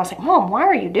stockings, and I was like, Mom, why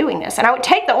are you doing this? And I would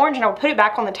take the orange and I would put it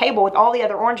back on the table with all the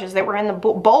other oranges that were in the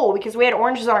bowl, because we had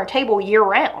oranges on our table year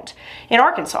round in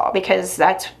Arkansas, because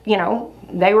that's, you know,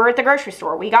 they were at the grocery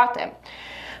store. We got them.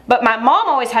 But my mom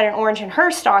always had an orange in her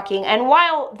stocking, and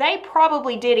while they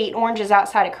probably did eat oranges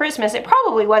outside of Christmas, it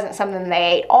probably wasn't something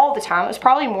they ate all the time. It was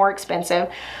probably more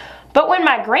expensive. But when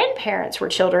my grandparents were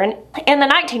children, in the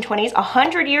 1920s,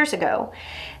 100 years ago,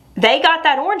 they got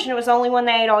that orange and it was the only one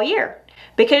they ate all year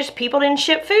because people didn't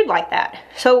ship food like that.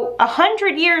 So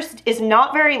 100 years is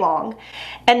not very long,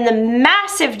 and the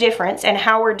massive difference in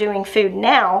how we're doing food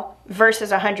now versus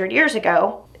 100 years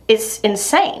ago is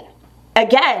insane.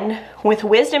 Again, with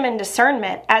wisdom and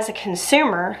discernment as a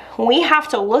consumer, we have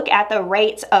to look at the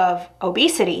rates of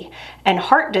obesity and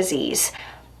heart disease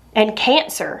and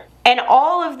cancer and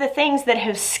all of the things that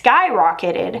have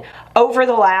skyrocketed over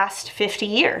the last 50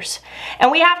 years.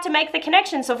 And we have to make the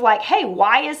connections of like, hey,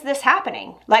 why is this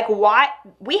happening? Like, why?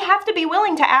 We have to be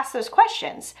willing to ask those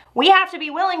questions. We have to be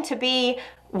willing to be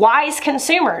wise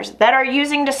consumers that are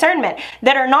using discernment,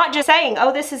 that are not just saying,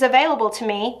 oh, this is available to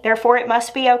me, therefore it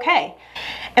must be okay.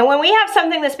 And when we have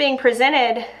something that's being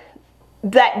presented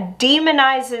that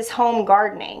demonizes home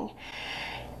gardening,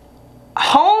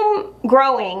 home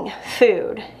growing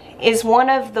food is one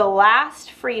of the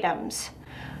last freedoms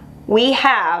we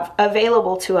have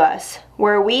available to us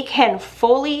where we can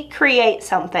fully create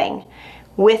something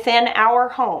within our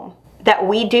home that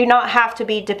we do not have to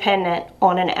be dependent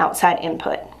on an outside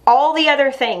input. All the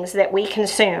other things that we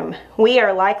consume, we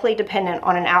are likely dependent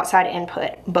on an outside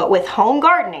input. But with home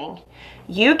gardening,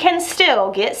 you can still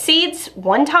get seeds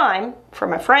one time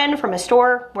from a friend, from a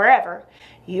store, wherever.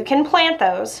 You can plant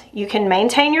those. You can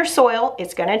maintain your soil.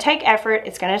 It's going to take effort.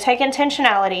 It's going to take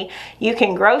intentionality. You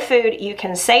can grow food. You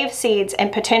can save seeds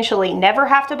and potentially never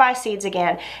have to buy seeds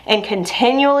again and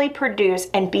continually produce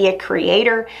and be a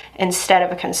creator instead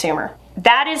of a consumer.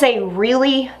 That is a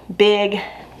really big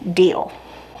deal,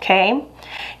 okay?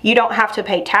 You don't have to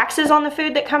pay taxes on the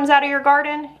food that comes out of your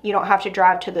garden. You don't have to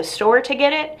drive to the store to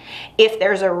get it. If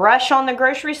there's a rush on the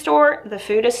grocery store, the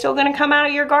food is still going to come out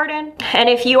of your garden. And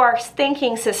if you are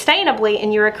thinking sustainably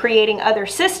and you're creating other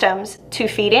systems to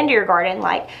feed into your garden,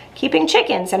 like keeping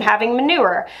chickens and having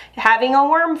manure, having a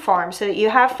worm farm so that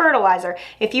you have fertilizer.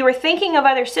 If you were thinking of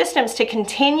other systems to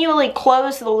continually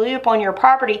close the loop on your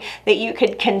property, that you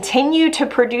could continue to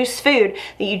produce food,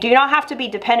 that you do not have to be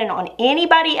dependent on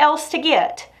anybody else to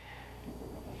get,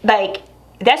 like,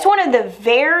 that's one of the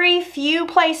very few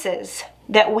places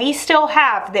that we still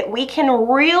have that we can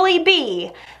really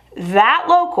be that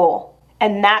local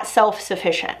and that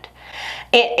self-sufficient.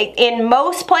 In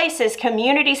most places,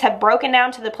 communities have broken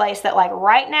down to the place that, like,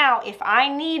 right now, if I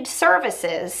need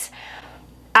services,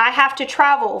 I have to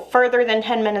travel further than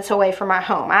 10 minutes away from my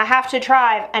home. I have to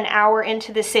drive an hour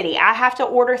into the city. I have to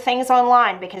order things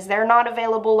online because they're not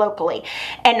available locally.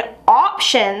 And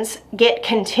options get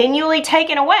continually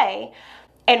taken away.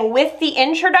 And with the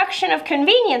introduction of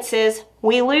conveniences,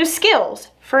 we lose skills.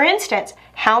 For instance,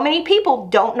 how many people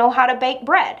don't know how to bake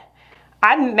bread?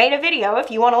 I made a video.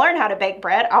 If you want to learn how to bake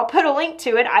bread, I'll put a link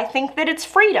to it. I think that it's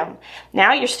freedom.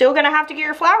 Now you're still going to have to get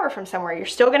your flour from somewhere. You're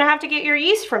still going to have to get your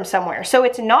yeast from somewhere. So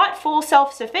it's not full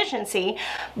self-sufficiency,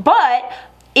 but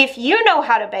if you know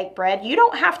how to bake bread, you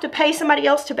don't have to pay somebody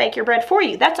else to bake your bread for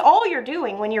you. That's all you're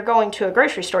doing when you're going to a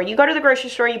grocery store. You go to the grocery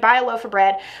store, you buy a loaf of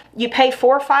bread, you pay $4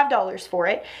 or $5 for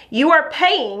it. You are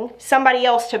paying somebody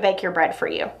else to bake your bread for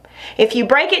you. If you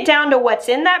break it down to what's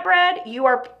in that bread, you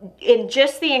are in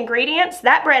just the ingredients.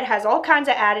 That bread has all kinds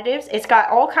of additives. It's got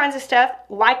all kinds of stuff,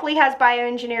 likely has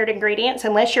bioengineered ingredients,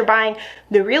 unless you're buying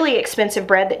the really expensive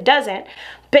bread that doesn't.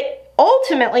 But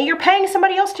ultimately, you're paying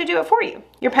somebody else to do it for you.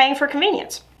 You're paying for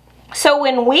convenience. So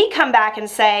when we come back and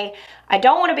say, I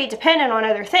don't want to be dependent on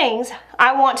other things,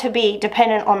 I want to be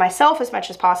dependent on myself as much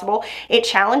as possible, it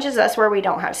challenges us where we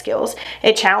don't have skills.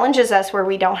 It challenges us where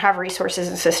we don't have resources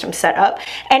and systems set up.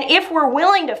 And if we're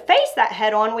willing to face that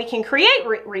head on, we can create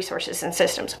resources and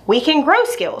systems. We can grow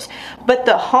skills. But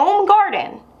the home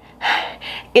garden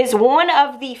is one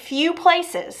of the few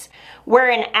places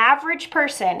where an average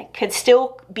person could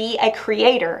still be a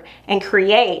creator and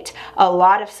create a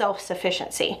lot of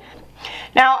self-sufficiency.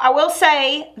 Now, I will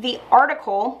say the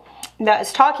article that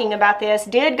was talking about this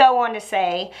did go on to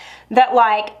say that,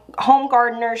 like, home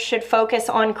gardeners should focus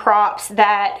on crops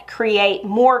that create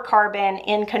more carbon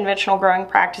in conventional growing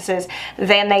practices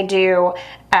than they do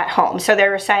at home. So they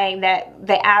were saying that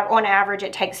on average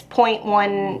it takes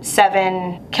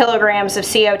 0.17 kilograms of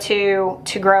CO2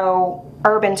 to grow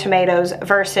urban tomatoes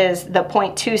versus the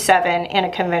 0.27 in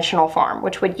a conventional farm,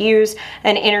 which would use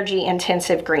an energy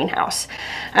intensive greenhouse.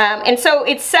 And so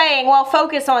it's saying, well,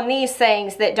 focus on these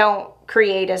things that don't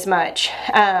create as much.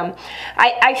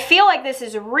 I feel like this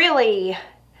is really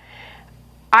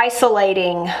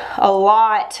isolating a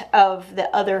lot of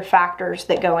the other factors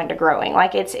that go into growing.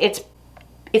 Like it's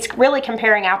really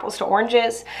comparing apples to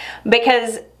oranges,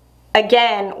 because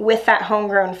again, with that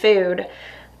homegrown food,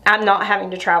 I'm not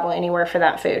having to travel anywhere for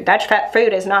that food. That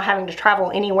food is not having to travel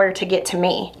anywhere to get to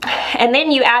me. And then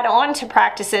you add on to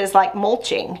practices like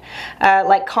mulching,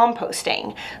 like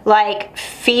composting, like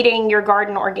feeding your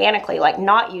garden organically, like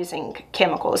not using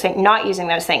chemicals, like not using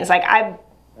those things. Like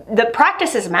the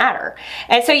practices matter.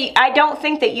 And so I don't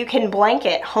think that you can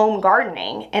blanket home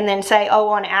gardening and then say, oh,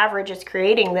 on average it's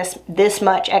creating this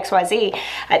much XYZ.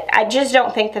 I just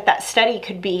don't think that that study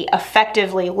could be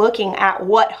effectively looking at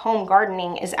what home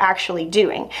gardening is actually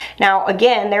doing. Now,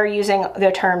 again, they're using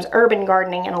the terms urban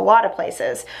gardening in a lot of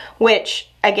places, which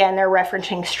again, they're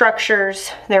referencing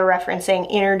structures, they're referencing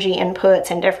energy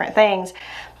inputs and different things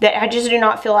that I just do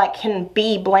not feel like can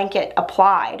be blanket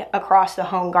applied across the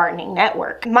home gardening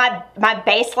network. My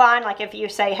baseline, like if you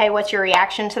say, hey, what's your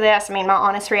reaction to this? I mean, my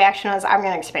honest reaction is I'm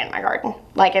gonna expand my garden.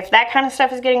 Like if that kind of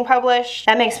stuff is getting published,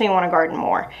 that makes me wanna garden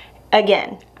more.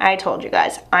 Again, I told you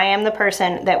guys, I am the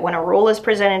person that when a rule is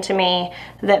presented to me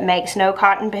that makes no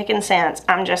cotton picking sense,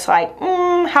 I'm just like,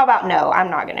 how about no,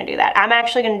 I'm not gonna do that. I'm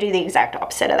actually gonna do the exact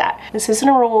opposite of that. This isn't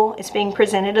a rule, it's being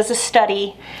presented as a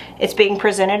study, it's being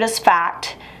presented as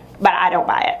fact, but I don't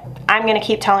buy it. I'm gonna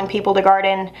keep telling people to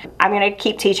garden, I'm gonna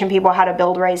keep teaching people how to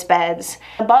build raised beds.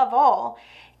 Above all,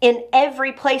 in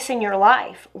every place in your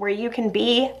life where you can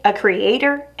be a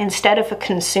creator instead of a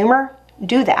consumer,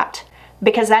 do that.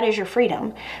 Because that is your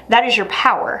freedom, that is your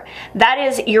power, that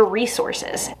is your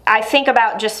resources. I think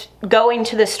about just going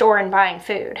to the store and buying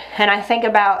food, and I think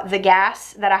about the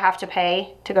gas that I have to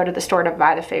pay to go to the store to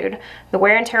buy the food, the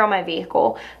wear and tear on my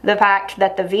vehicle, the fact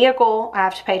that the vehicle I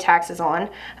have to pay taxes on,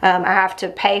 I have to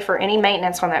pay for any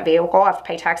maintenance on that vehicle, I have to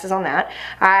pay taxes on that,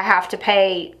 I have to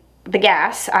pay the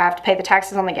gas, I have to pay the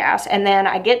taxes on the gas, and then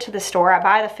I get to the store, I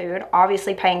buy the food,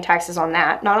 obviously paying taxes on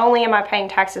that. Not only am I paying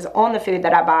taxes on the food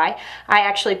that I buy, I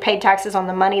actually paid taxes on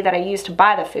the money that I used to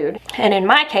buy the food. And in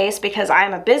my case, because I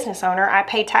am a business owner, I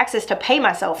pay taxes to pay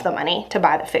myself the money to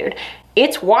buy the food.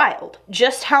 It's wild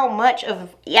just how much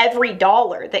of every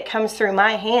dollar that comes through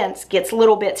my hands gets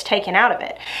little bits taken out of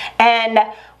it. And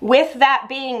with that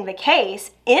being the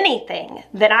case, anything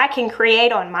that I can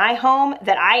create on my home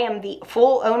that I am the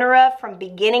full owner of from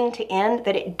beginning to end,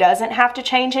 that it doesn't have to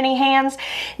change any hands,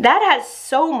 that has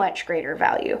so much greater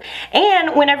value.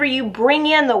 And whenever you bring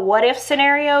in the what if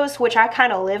scenarios, which I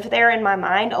kind of live there in my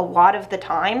mind a lot of the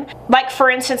time, like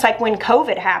for instance, like when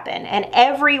COVID happened and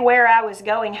everywhere I was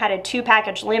going had a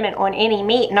 2-package limit on any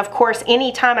meat. And of course,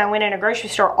 anytime I went in a grocery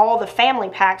store, all the family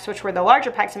packs, which were the larger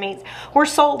packs of meats, were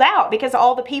sold out because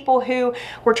all the people who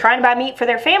were trying to buy meat for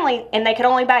their family and they could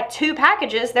only buy 2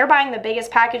 packages, they're buying the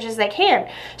biggest packages they can.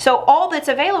 So all that's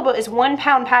available is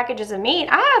 1-pound packages of meat.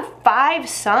 I have 5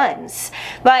 sons.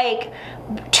 Like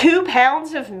 2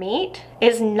 pounds of meat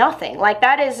is nothing. Like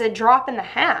that is a drop in the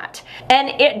hat. And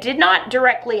it did not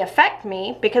directly affect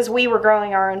me because we were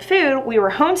growing our own food, we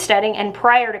were homesteading, and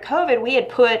prior to COVID, we had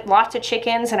put lots of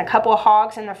chickens and a couple of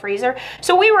hogs in the freezer.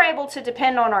 So we were able to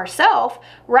depend on ourselves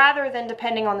rather than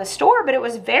depending on the store, but it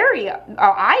was very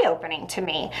eye-opening to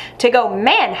me to go,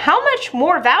 man, how much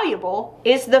more valuable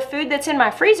is the food that's in my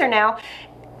freezer now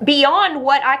beyond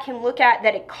what I can look at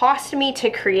that it cost me to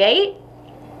create?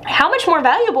 How much more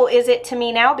valuable is it to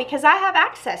me now because I have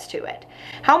access to it?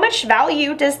 How much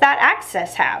value does that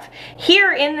access have?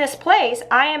 Here in this place,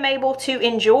 I am able to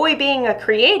enjoy being a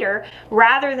creator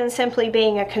rather than simply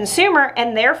being a consumer,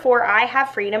 and therefore I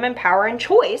have freedom and power and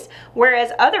choice,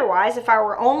 whereas otherwise, if I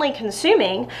were only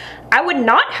consuming, I would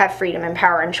not have freedom and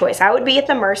power and choice. I would be at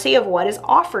the mercy of what is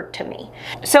offered to me.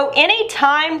 So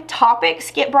anytime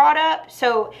topics get brought up,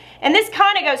 and this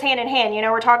kind of goes hand in hand, you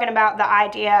know, we're talking about the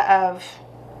idea of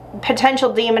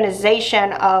potential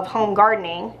demonization of home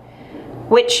gardening,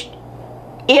 which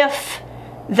if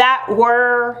that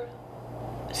were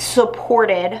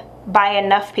supported by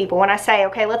enough people, when I say,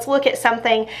 okay, let's look at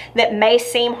something that may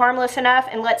seem harmless enough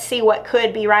and let's see what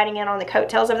could be riding in on the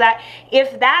coattails of that.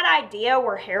 If that idea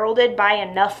were heralded by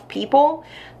enough people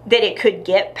that it could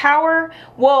get power,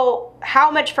 well,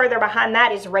 how much further behind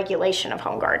that is regulation of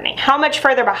home gardening? How much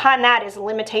further behind that is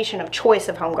limitation of choice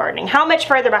of home gardening? How much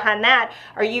further behind that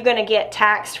are you going to get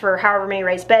taxed for however many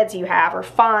raised beds you have or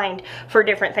fined for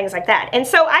different things like that? And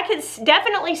so I could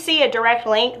definitely see a direct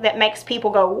link that makes people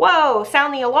go, whoa,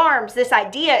 sound the alarms, this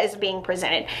idea is being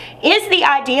presented. Is the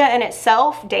idea in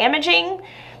itself damaging?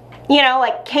 You know,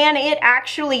 like, can it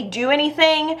actually do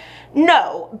anything?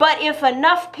 No, but if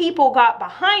enough people got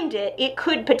behind it, it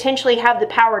could potentially have the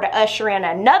power to usher in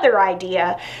another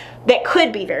idea that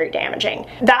could be very damaging.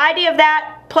 The idea of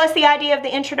that, plus the idea of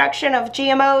the introduction of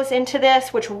GMOs into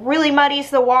this, which really muddies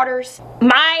the waters.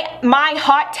 My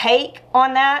hot take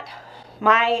on that,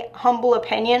 my humble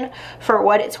opinion for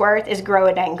what it's worth, is grow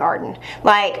a dang garden.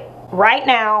 Like, right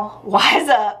now, wise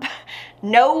up.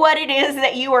 Know what it is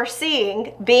that you are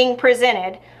seeing being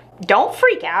presented. Don't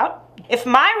freak out. If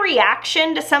my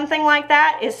reaction to something like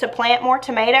that is to plant more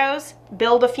tomatoes,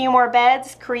 build a few more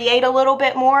beds, create a little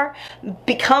bit more,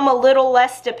 become a little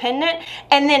less dependent,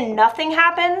 and then nothing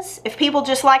happens, if people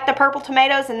just like the purple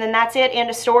tomatoes and then that's it, end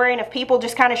of story, and if people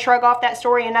just kind of shrug off that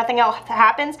story and nothing else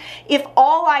happens, if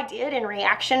all I did in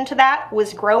reaction to that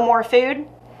was grow more food,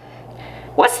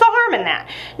 What's the harm in that?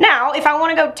 Now, if I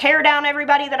want to go tear down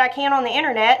everybody that I can on the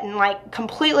internet and like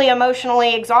completely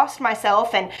emotionally exhaust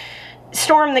myself and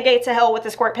storm the gates of hell with a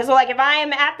squirt pistol, like if I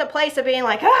am at the place of being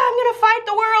like, oh, I'm gonna fight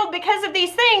the world because of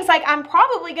these things, like I'm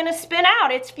probably gonna spin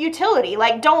out. It's futility.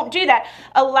 Like, don't do that.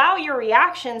 Allow your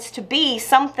reactions to be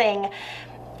something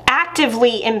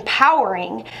actively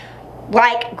empowering,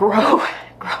 like grow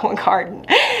a garden.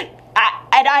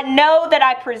 And I know that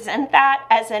I present that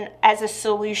as a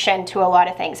solution to a lot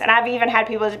of things. And I've even had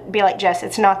people be like, Jess,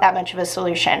 it's not that much of a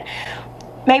solution.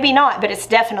 Maybe not, but it's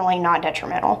definitely not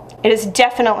detrimental. It is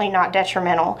definitely not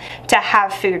detrimental to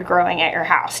have food growing at your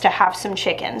house, to have some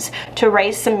chickens, to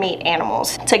raise some meat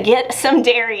animals, to get some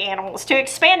dairy animals, to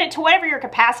expand it to whatever your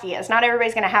capacity is. Not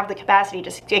everybody's gonna have the capacity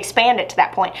to expand it to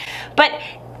that point. But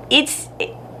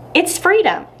it's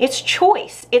freedom, it's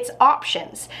choice, it's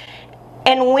options.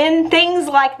 And when things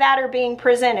like that are being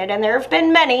presented, and there have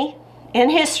been many in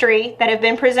history that have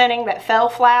been presenting that fell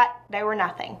flat, they were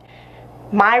nothing.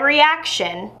 My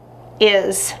reaction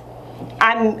is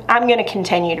I'm going to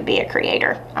continue to be a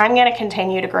creator. I'm going to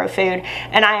continue to grow food,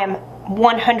 and I am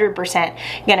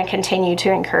 100% going to continue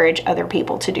to encourage other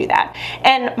people to do that.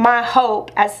 And my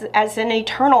hope as an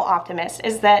eternal optimist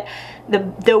is that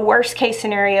the worst case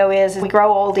scenario is we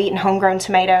grow old eating homegrown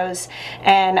tomatoes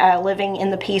and living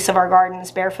in the peace of our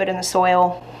gardens, barefoot in the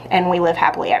soil, and we live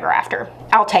happily ever after.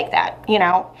 I'll take that. You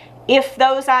know, if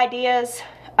those ideas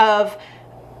of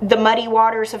the muddy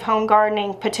waters of home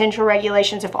gardening, potential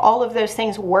regulations, if all of those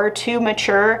things were to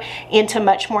mature into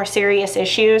much more serious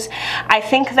issues, I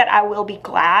think that I will be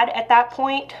glad at that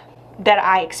point that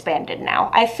I expanded now.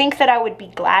 I think that I would be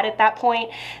glad at that point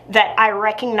that I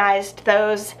recognized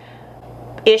those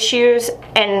issues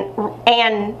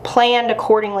and planned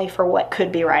accordingly for what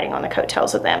could be riding on the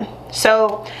coattails of them.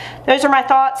 So those are my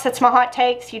thoughts. That's my hot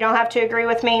takes. You don't have to agree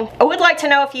with me. I would like to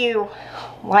know if you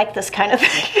like this kind of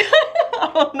thing.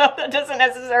 I don't know, that doesn't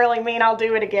necessarily mean I'll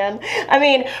do it again. I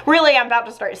mean, really, I'm about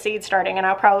to start seed starting, and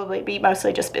I'll probably be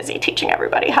mostly just busy teaching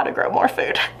everybody how to grow more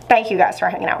food. Thank you guys for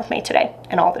hanging out with me today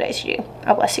and all the days you do.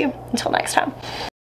 God bless you. Until next time.